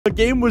A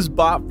game was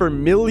bought for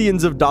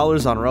millions of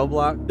dollars on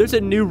Roblox. There's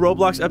a new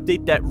Roblox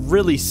update that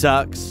really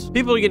sucks.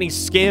 People are getting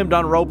scammed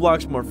on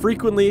Roblox more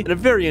frequently in a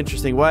very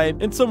interesting way,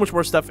 and so much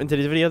more stuff in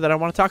today's video that I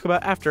want to talk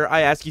about after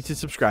I ask you to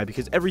subscribe,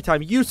 because every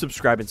time you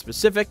subscribe in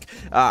specific,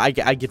 I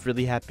get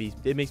really happy.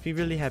 It makes me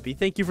really happy.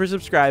 Thank you for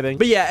subscribing.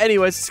 But yeah,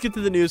 anyways, let's get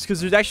to the news, because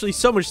there's actually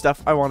so much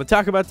stuff I want to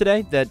talk about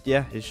today that,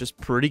 yeah, it's just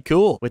pretty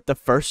cool. With the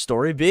first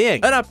story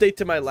being an update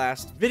to my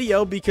last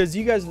video, because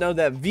you guys know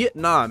that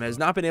Vietnam has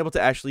not been able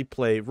to actually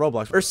play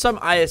Roblox, or some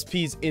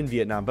ISPs in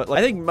Vietnam, but like,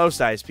 I think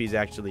most ISPs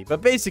actually. But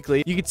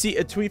basically, you can see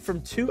a tweet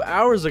from 2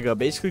 hours ago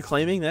basically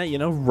claiming that, you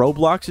know,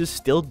 Roblox is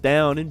still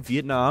down in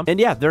Vietnam. And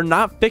yeah, they're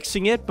not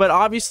fixing it, but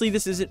obviously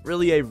this isn't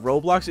really a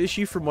Roblox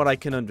issue from what I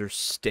can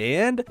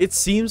understand. It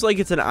seems like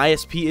it's an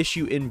ISP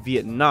issue in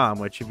Vietnam,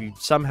 which if you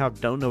somehow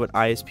don't know what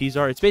ISPs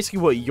are, it's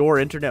basically what your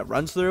internet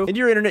runs through. And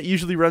your internet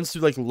usually runs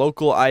through like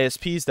local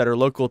ISPs that are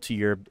local to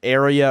your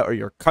area or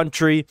your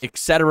country,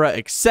 etc.,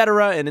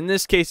 etc. And in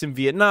this case, in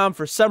Vietnam,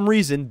 for some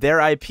reason,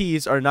 their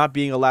IPs are not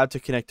being allowed to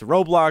connect to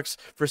Roblox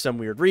for some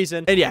weird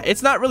reason. And yeah,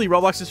 it's not really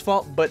Roblox's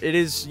fault, but it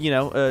is, you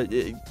know,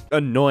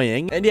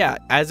 annoying. And yeah,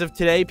 as of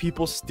today,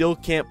 people still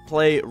can't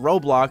play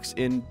Roblox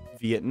in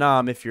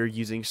Vietnam if you're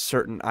using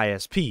certain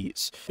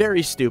ISPs.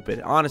 Very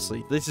stupid,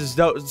 honestly. This is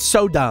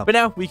so dumb. But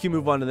now we can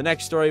move on to the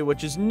next story,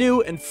 which is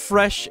new and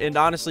fresh and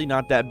honestly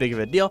not that big of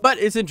a deal, but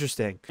it's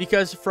interesting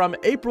because from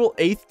April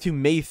 8th to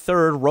May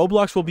 3rd,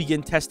 Roblox will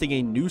begin testing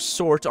a new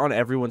sort on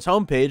everyone's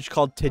homepage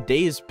called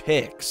Today's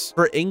Picks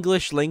for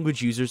English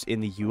language users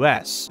in the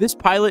US. This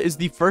pilot is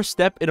the first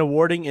step in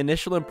awarding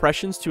initial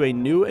impressions to a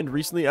new and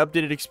recently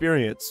updated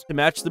experience to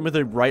match them with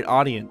a right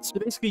audience. So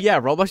basically,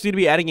 yeah, Roblox is going to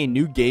be adding a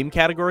new game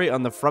category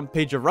on the front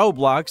page of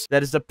Roblox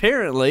that is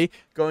apparently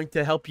going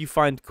to help you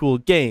find cool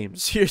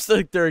games. Here's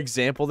like their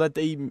example that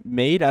they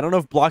made. I don't know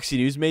if Bloxy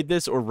News made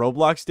this or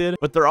Roblox did,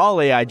 but they're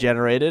all AI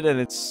generated and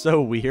it's so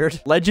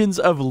weird. Legends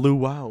of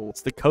Luau.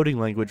 It's the coding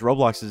language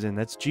Roblox is in.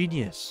 That's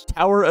genius.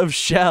 Tower of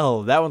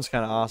Shell. That one's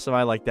kind of awesome.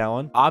 I like that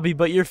one. Obby,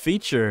 but you're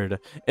featured.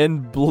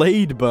 And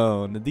Blade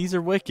Bone. These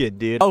are wicked,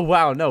 dude. Oh,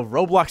 wow. No,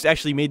 Roblox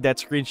actually made that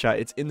screenshot.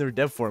 It's in their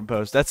dev forum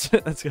post. That's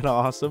kind of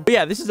awesome. But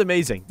yeah, this is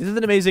amazing. This is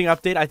an amazing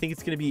update. I think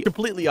it's going to be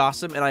completely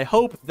awesome. And I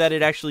hope that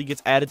it actually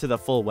gets added to the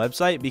full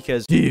website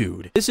because,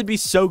 dude, this would be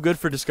so good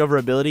for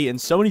discoverability,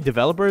 and so many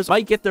developers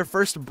might get their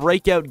first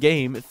breakout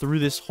game through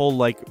this whole,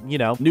 like, you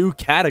know, new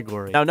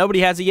category. Now,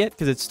 nobody has it yet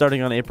because it's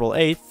starting on April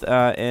 8th,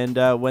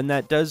 and when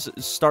that does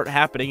start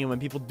happening and when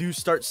people do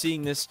start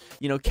seeing this,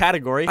 you know,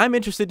 category, I'm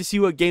interested to see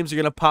what games are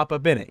going to pop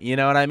up in it, you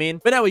know what I mean?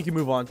 But now we can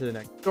move on to the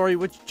next story,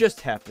 which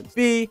just happens to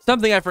be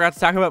something I forgot to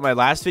talk about in my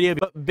last video,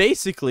 but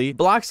basically,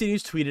 Bloxy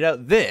News tweeted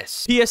out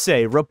this.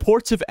 PSA,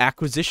 reports of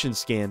acquisition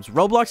scams.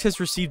 Roblox has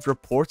received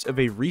reports of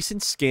a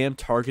recent scam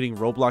targeting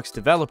Roblox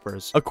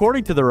developers.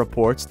 According to the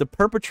reports, the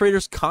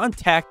perpetrators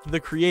contact the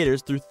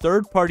creators through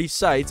third-party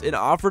sites and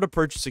offer to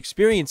purchase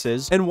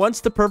experiences, and once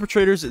the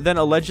perpetrators then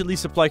allegedly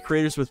supply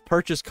creators with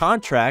purchase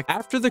contract,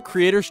 after the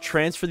creators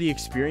transfer the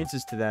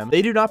experiences to them,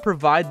 they do not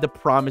provide the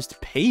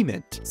promised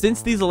payment.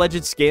 Since these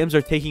alleged scams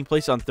are taking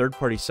place on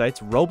third-party sites,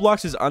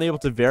 Roblox is unable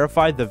to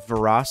verify the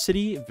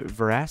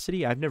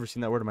veracity, I've never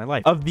seen that word in my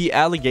life, of the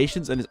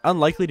allegations and is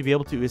unlikely to be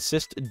able to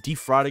assist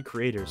defrauded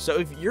creators. So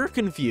if you're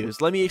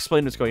confused, let me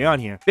explain what's going on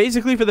here.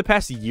 Basically, for the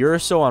past year or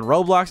so on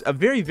Roblox, a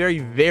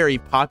very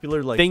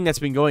popular like thing that's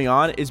been going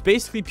on is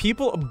basically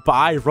people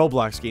buy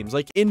Roblox games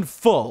like in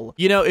full.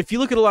 You know, if you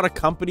look at a lot of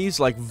companies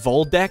like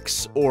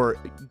Voldex or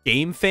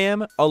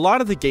GameFam, a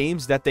lot of the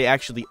games that they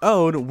actually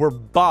own were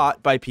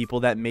bought by people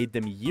that made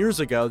them years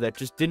ago that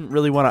just didn't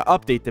really want to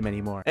update them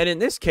anymore. And in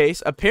this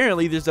case,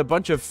 apparently there's a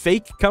bunch of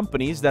fake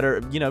companies that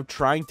are, you know,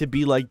 trying to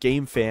be like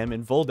GameFam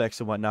and Voldex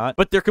and whatnot,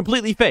 but they're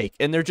completely fake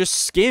and they're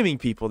just scamming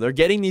people. They're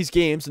getting these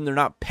games and they're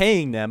not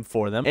paying them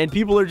for them, and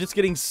people are just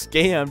getting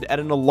scammed at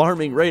an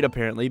alarming rate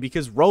apparently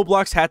because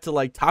Roblox had to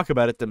like talk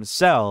about it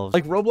themselves.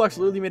 Like Roblox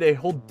literally made a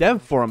whole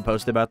dev forum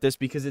post about this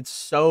because it's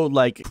so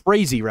like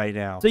crazy right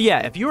now. So yeah,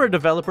 if you're a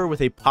developer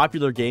with a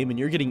popular game and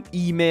you're getting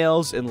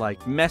emails and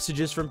like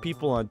messages from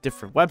people on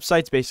different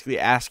websites basically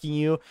asking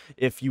you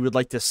if you would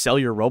like to sell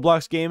your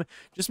Roblox game,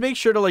 just make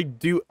sure to like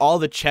do all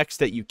the checks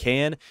that you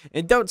can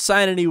and don't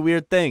sign any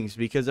weird things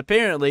because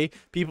apparently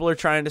people are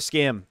trying to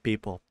scam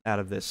people out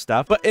of this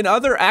stuff. But in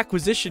other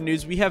acquisition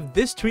news, we have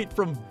this tweet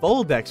from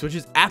Voldex, which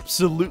is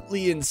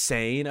absolutely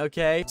insane,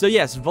 okay? So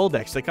yes,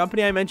 Voldex, the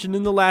company I mentioned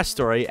in the last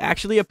story,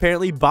 actually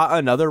apparently bought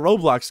another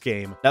Roblox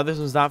game. Now, this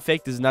one's not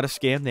fake. This is not a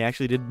scam. They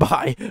actually did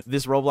buy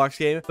this Roblox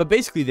game. But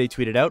basically, they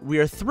tweeted out, "We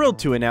are thrilled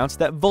to announce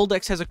that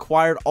Voldex has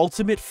acquired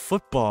Ultimate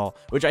Football,"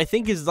 which I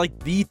think is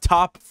like the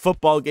top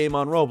football game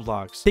on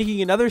Roblox,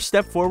 taking another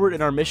step forward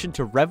in our mission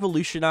to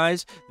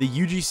revolutionize the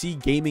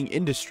UGC gaming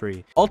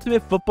industry.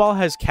 Ultimate Football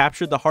has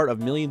captured the heart of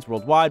millions millions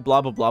worldwide,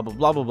 blah, blah, blah, blah,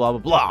 blah, blah, blah, blah,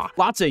 blah.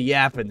 Lots of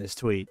yap in this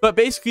tweet. But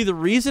basically, the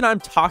reason I'm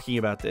talking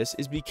about this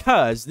is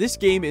because this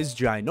game is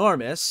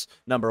ginormous,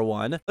 number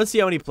one. Let's see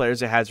how many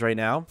players it has right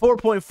now.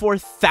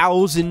 4.4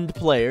 thousand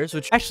players,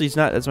 which actually is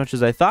not as much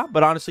as I thought,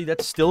 but honestly,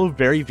 that's still a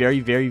very, very,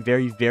 very,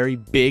 very, very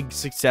big,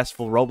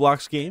 successful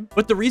Roblox game.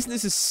 But the reason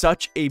this is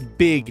such a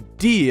big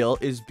deal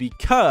is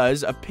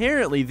because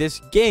apparently this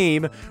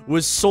game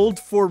was sold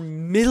for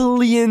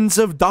millions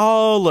of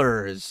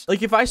dollars.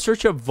 Like, if I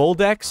search up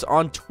Voldex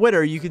on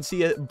Twitter, you can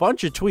see a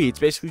bunch of tweets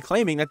basically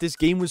claiming that this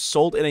game was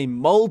sold in a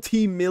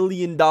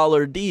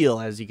multi-million-dollar deal,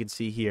 as you can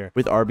see here,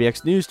 with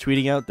RBX News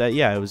tweeting out that,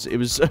 yeah, it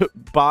was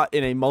bought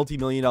in a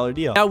multi-million-dollar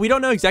deal. Now, we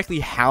don't know exactly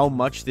how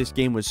much this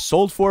game was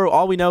sold for.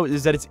 All we know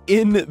is that it's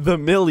in the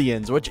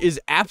millions, which is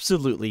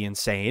absolutely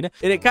insane.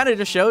 And it kind of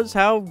just shows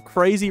how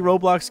crazy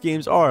Roblox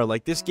games are.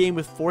 Like, this game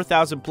with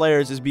 4,000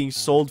 players is being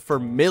sold for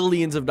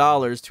millions of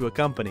dollars to a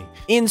company.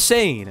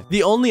 Insane.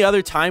 The only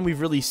other time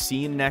we've really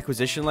seen an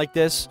acquisition like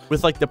this,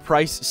 with like the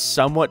price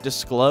somewhat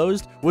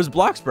disclosed, was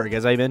Bloxburg,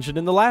 as I mentioned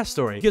in the last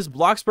story, because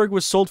Bloxburg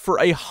was sold for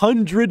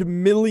 $100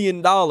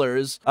 million,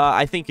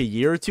 I think a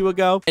year or two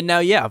ago. And now,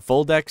 yeah,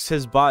 Voldex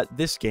has bought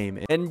this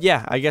game. And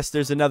yeah, I guess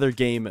there's another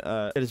game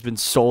that has been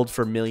sold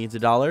for millions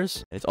of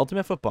dollars. It's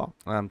Ultimate Football.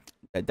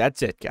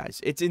 That's it, guys.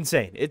 It's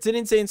insane. It's an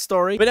insane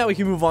story. But now we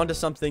can move on to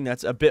something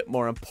that's a bit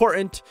more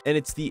important, and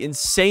it's the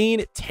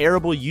insane,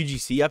 terrible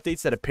UGC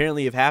updates that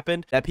apparently have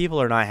happened that people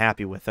are not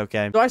happy with,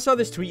 okay? So I saw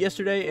this tweet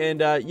yesterday,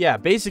 and yeah,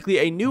 basically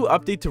a new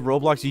update to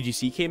Roblox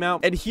UGC came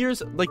out, and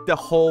here's like the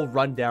whole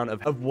rundown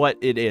of what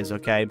it is,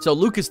 okay? So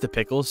Lucas the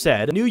Pickle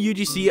said, new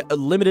UGC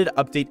limited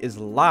update is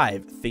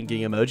live,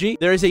 thinking emoji.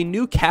 There is a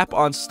new cap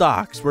on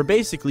stocks where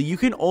basically you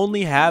can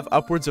only have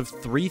upwards of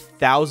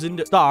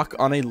 3,000 stock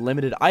on a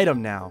limited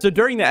item now. So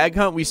during the egg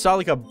hunt, we saw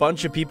like a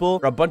bunch of people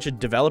or a bunch of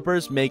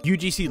developers make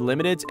UGC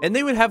limiteds, and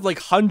they would have like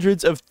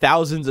hundreds of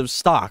thousands of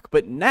stock.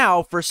 But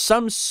now, for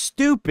some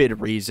stupid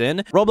reason,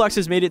 Roblox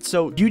has made it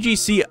so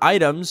UGC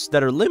items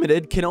that are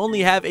limited can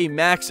only have a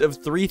max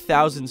of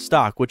 3,000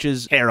 stock, which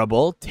is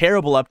terrible.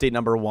 Terrible update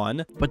number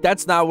one. But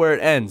that's not where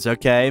it ends,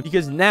 okay?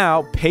 Because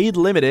now paid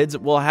limiteds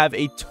will have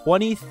a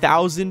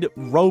 20,000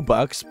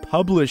 Robux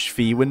publish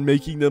fee when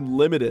making them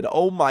limited.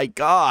 Oh my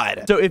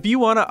god. So if you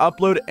want to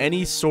upload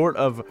any sort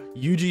of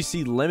UGC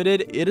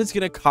limited, it is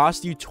going to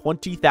cost you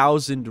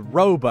 20,000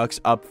 Robux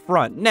up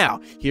front. Now,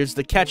 here's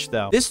the catch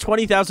though. This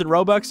 20,000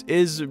 Robux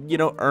is, you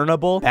know,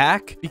 earnable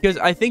back, because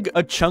I think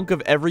a chunk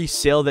of every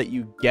sale that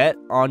you get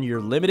on your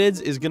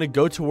limiteds is going to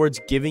go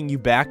towards giving you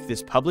back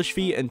this publish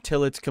fee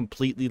until it's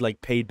completely like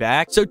paid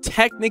back. So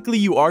technically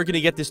you are going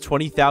to get this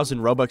 20,000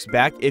 Robux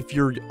back if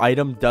your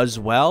item does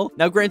well.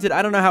 Now, granted,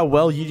 I don't know how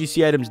well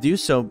UGC items do,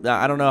 so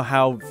I don't know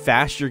how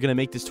fast you're going to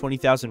make this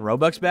 20,000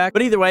 Robux back.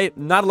 But either way,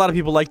 not a lot of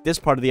people like this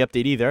part of the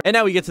update either. And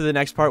now we get to the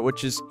next part,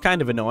 which is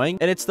kind of annoying,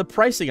 and it's the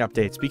pricing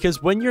updates,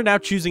 because when you're now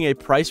choosing a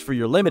price for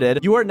your limited,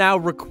 you are now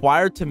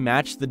required to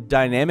match the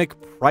dynamic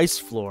price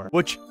floor,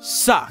 which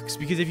sucks,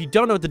 because if you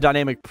don't know what the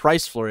dynamic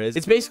price floor is,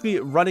 it's basically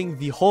running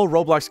the whole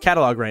Roblox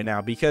catalog right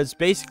now, because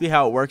basically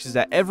how it works is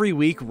that every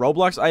week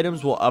Roblox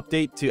items will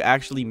update to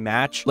actually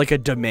match like a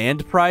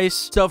demand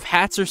price. So if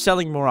hats are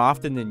selling more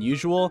often than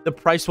usual, the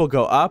price will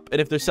go up, and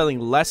if they're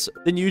selling less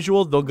than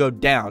usual, they'll go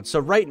down. So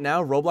right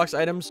now,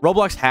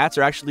 Roblox hats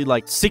are actually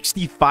like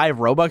 65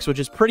 Robux, which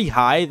is pretty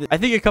high. I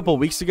think a couple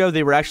weeks ago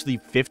they were actually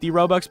 50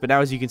 Robux, but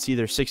now as you can see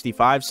they're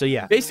 65. So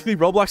yeah, basically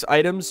Roblox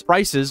items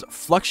prices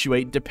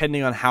fluctuate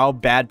depending on how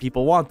bad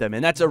people want them,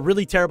 and that's a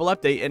really terrible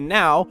update. And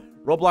now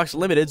Roblox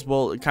limiteds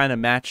will kind of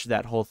match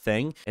that whole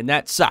thing, and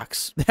that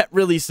sucks. That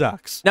really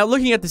sucks. Now,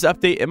 looking at this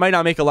update, it might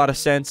not make a lot of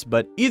sense,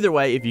 but either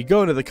way, if you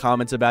go into the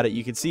comments about it,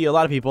 you can see a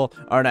lot of people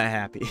are not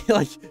happy.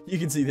 Like, you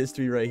can see this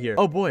tweet right here.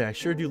 Oh boy, I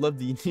sure do love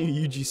the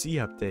new UGC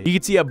update. You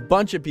can see a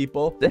bunch of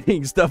people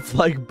saying stuff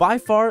like, by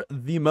far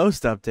the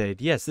most update.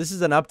 Yes, this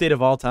is an update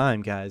of all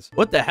time, guys.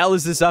 What the hell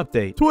is this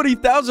update?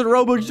 20,000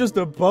 Robux just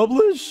to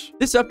publish?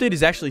 This update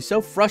is actually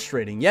so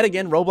frustrating. Yet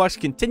again, Roblox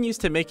continues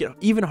to make it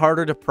even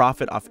harder to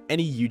profit off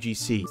any UGC.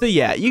 So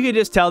yeah, you can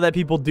just tell that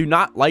people do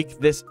not like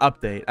this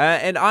update.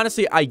 And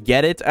honestly, I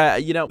get it.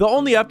 You know, the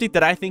only update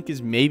that I think is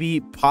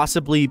maybe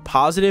possibly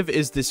positive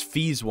is this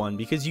fees one,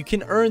 because you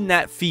can earn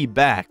that fee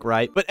back,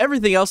 right? But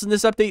everything else in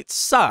this update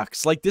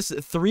sucks. Like, this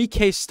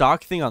 3K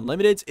stock thing on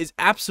limiteds is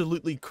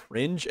absolutely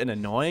cringe and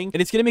annoying,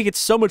 and it's gonna make it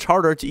so much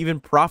harder to even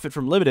profit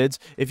from limiteds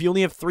if you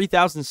only have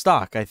 3,000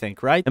 stock, I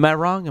think, right? Am I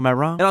wrong? Am I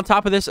wrong? And on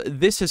top of this,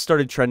 this has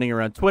started trending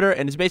around Twitter,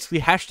 and it's basically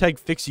hashtag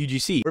fix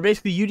UGC, where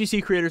basically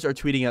UGC creators are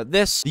tweeting out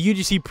this: the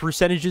UGC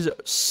percentages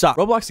suck.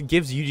 Roblox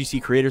gives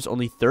UGC creators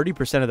only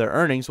 30% of their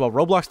earnings, while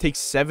Roblox takes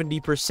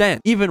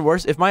 70%. Even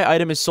worse, if my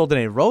item is sold in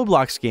a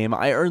Roblox game,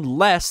 I earn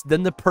less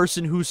than the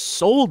person who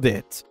sold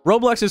it.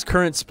 Roblox's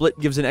current split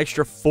gives an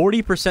extra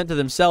 40% to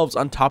themselves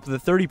on top of the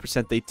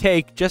 30% they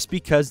take just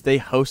because they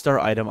host our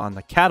item on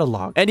the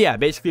catalog. And yeah,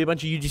 basically a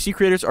bunch of UGC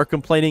creators are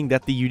complaining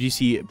that the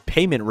UGC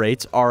payment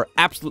rates are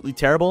absolutely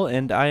terrible,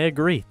 and I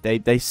agree.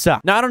 They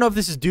suck. Now, I don't know if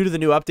this is due to the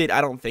new update.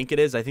 I don't think it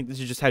is. I think this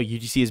is just how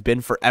UGC has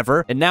been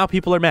forever. And now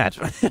people are mad,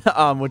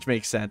 which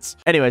makes sense.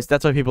 Anyways,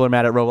 that's why people are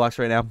mad at Roblox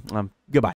right now. Goodbye.